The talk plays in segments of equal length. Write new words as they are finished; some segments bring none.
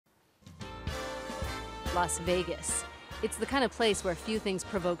Las Vegas. It's the kind of place where few things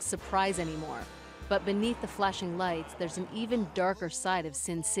provoke surprise anymore. But beneath the flashing lights, there's an even darker side of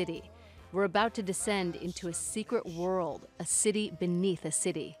Sin City. We're about to descend into a secret world, a city beneath a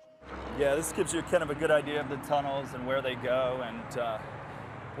city. Yeah, this gives you kind of a good idea of the tunnels and where they go and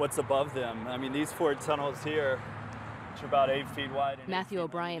what's above them. I mean, these 4 tunnels here, which are about 8 feet wide. Matthew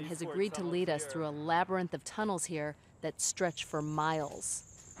O'Brien has agreed to lead us through a labyrinth of tunnels here that stretch for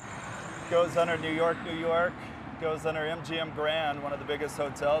miles. Goes under New York, goes under MGM Grand, one of the biggest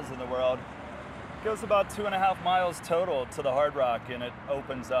hotels in the world. Goes about 2.5 miles total to the Hard Rock, and it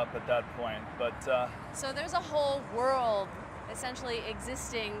opens up at that point. But so there's a whole world essentially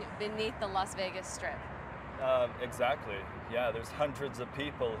existing beneath the Las Vegas Strip. Exactly. Yeah, there's hundreds of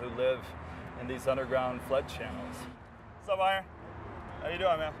people who live in these underground flood channels. What's up, Iron? How you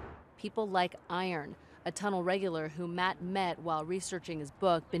doing, man? People like Iron, a tunnel regular who Matt met while researching his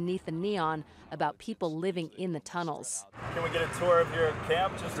book, Beneath the Neon, about people living in the tunnels. Can we get a tour of your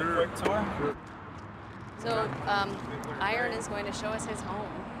camp? Just a quick tour? Sure. So Iron is going to show us his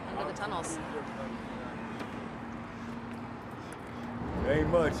home under the tunnels. Ain't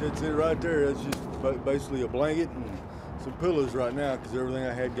much. That's it right there. That's just basically a blanket and some pillows right now because everything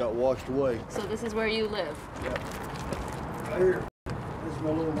I had got washed away. So this is where you live? Yeah. Right here. This is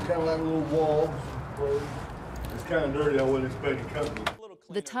my little, kind of like a little wall. It's kind of dirty. I wasn't expecting company.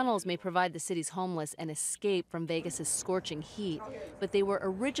 The tunnels may provide the city's homeless an escape from Vegas's scorching heat, but they were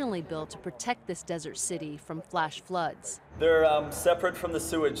originally built to protect this desert city from flash floods. They're separate from the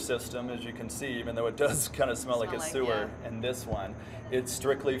sewage system, as you can see, even though it does kind of smell like a sewer. Yeah. And this one, it's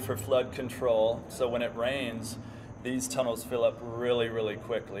strictly for flood control. So when it rains, these tunnels fill up really, really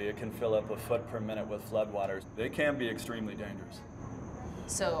quickly. It can fill up a foot per minute with floodwaters. They can be extremely dangerous.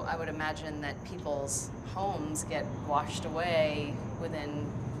 So I would imagine that people's homes get washed away within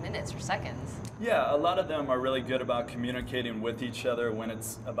minutes or seconds. Yeah, a lot of them are really good about communicating with each other when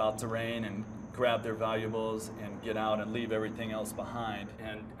it's about to rain and grab their valuables and get out and leave everything else behind.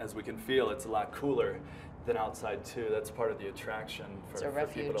 And as we can feel, it's a lot cooler than outside too. That's part of the attraction for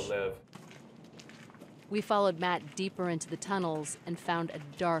people to live. We followed Matt deeper into the tunnels and found a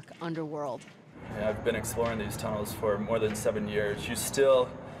dark underworld. Yeah, I've been exploring these tunnels for more than 7 years. You still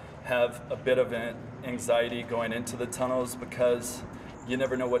have a bit of anxiety going into the tunnels because you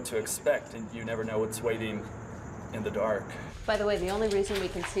never know what to expect and you never know what's waiting in the dark. By the way, the only reason we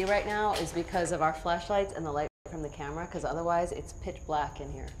can see right now is because of our flashlights and the light from the camera, because otherwise it's pitch black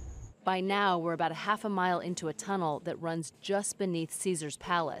in here. By now, we're about a half a mile into a tunnel that runs just beneath Caesar's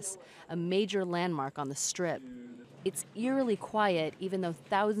Palace, a major landmark on the Strip. It's eerily quiet, even though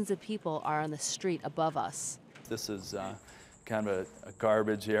thousands of people are on the street above us. This is kind of a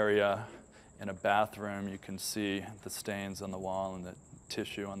garbage area. In a bathroom, you can see the stains on the wall and the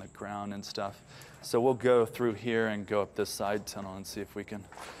tissue on the ground and stuff. So we'll go through here and go up this side tunnel and see if we can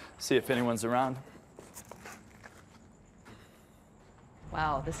see if anyone's around.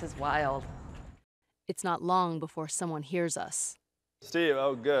 Wow, this is wild. It's not long before someone hears us. Steve,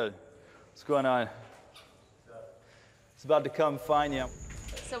 oh good. What's going on? It's about to come find you.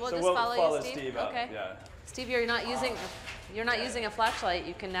 So we'll just follow you, Steve up. Okay. Yeah. Steve, you're not using a flashlight.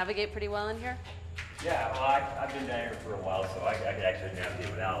 You can navigate pretty well in here? Yeah, well, I've been down here for a while, so I can actually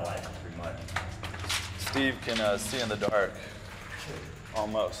navigate without a light pretty much. Steve can see in the dark,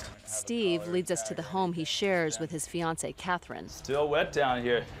 almost. Steve leads us to the home he shares with his fiancée, Catherine. Still wet down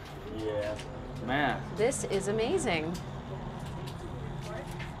here. Yeah. Man. This is amazing.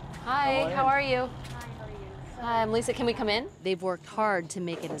 Hi, how are you? Hi, I'm Lisa. Can we come in? They've worked hard to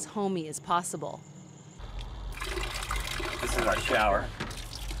make it as homey as possible. This is our shower.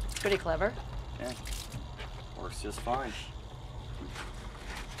 Pretty clever. Yeah. Works just fine.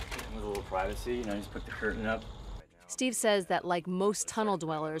 With a little privacy, you know, just put the curtain up. Steve says that, like most tunnel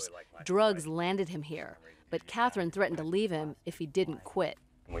dwellers, drugs landed him here, but Catherine threatened to leave him if he didn't quit.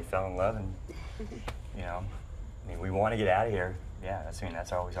 We fell in love and, you know, I mean, we want to get out of here. Yeah,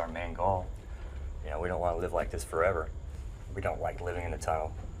 that's always our main goal. You know, we don't want to live like this forever. We don't like living in the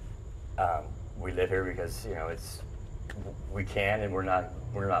tunnel. We live here because, you know, we can, and we're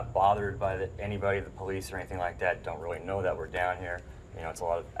not bothered by anybody, the police or anything like that. Don't really know that we're down here. You know, it's a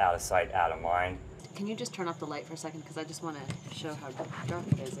lot of out of sight, out of mind. Can you just turn off the light for a second? Because I just want to show how dark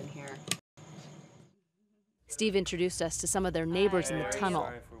it is in here. Steve introduced us to some of their neighbors in the tunnel.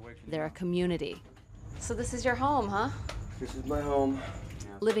 They're a community. So this is your home, huh? This is my home.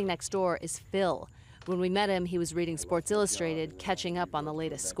 Living next door is Phil. When we met him, he was reading Sports Illustrated, catching up on the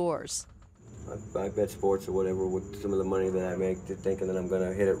latest scores. I bet sports or whatever with some of the money that I make, thinking that I'm going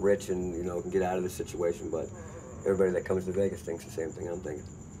to hit it rich and, you know, get out of the situation. But everybody that comes to Vegas thinks the same thing I'm thinking.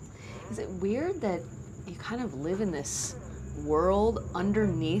 Is it weird that you kind of live in this world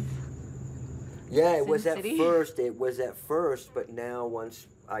underneath. Yeah, it was Sin at City? first. It was at first, but now once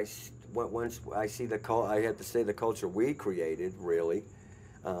I see I have to say the culture we created, really.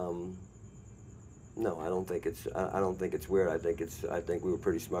 No, I don't think it's. I don't think it's weird. I think we were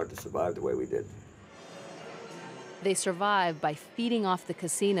pretty smart to survive the way we did. They survive by feeding off the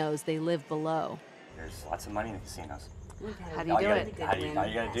casinos they live below. There's lots of money in the casinos. How do you do it? All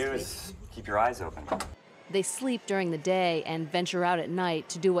you gotta do is keep your eyes open. They sleep during the day and venture out at night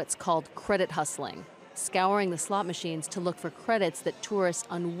to do what's called credit hustling, scouring the slot machines to look for credits that tourists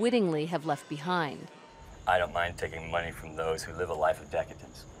unwittingly have left behind. I don't mind taking money from those who live a life of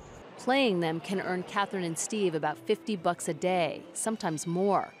decadence. Playing them can earn Catherine and Steve about $50 a day, sometimes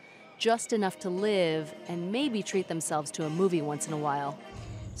more, just enough to live and maybe treat themselves to a movie once in a while.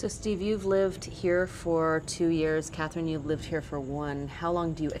 So Steve, you've lived here for 2 years. Catherine, you've lived here for 1. How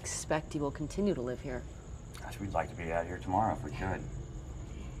long do you expect you will continue to live here? Gosh, we'd like to be out here tomorrow if we could.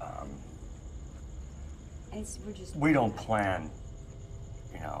 We don't plan,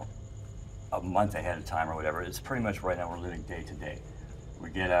 you know, a month ahead of time or whatever. It's pretty much right now we're living day to day. We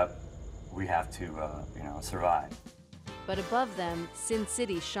get up, we have to, you know, survive. But above them, Sin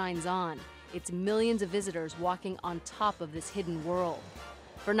City shines on. It's millions of visitors walking on top of this hidden world.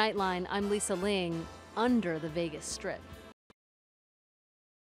 For Nightline, I'm Lisa Ling, under the Vegas Strip.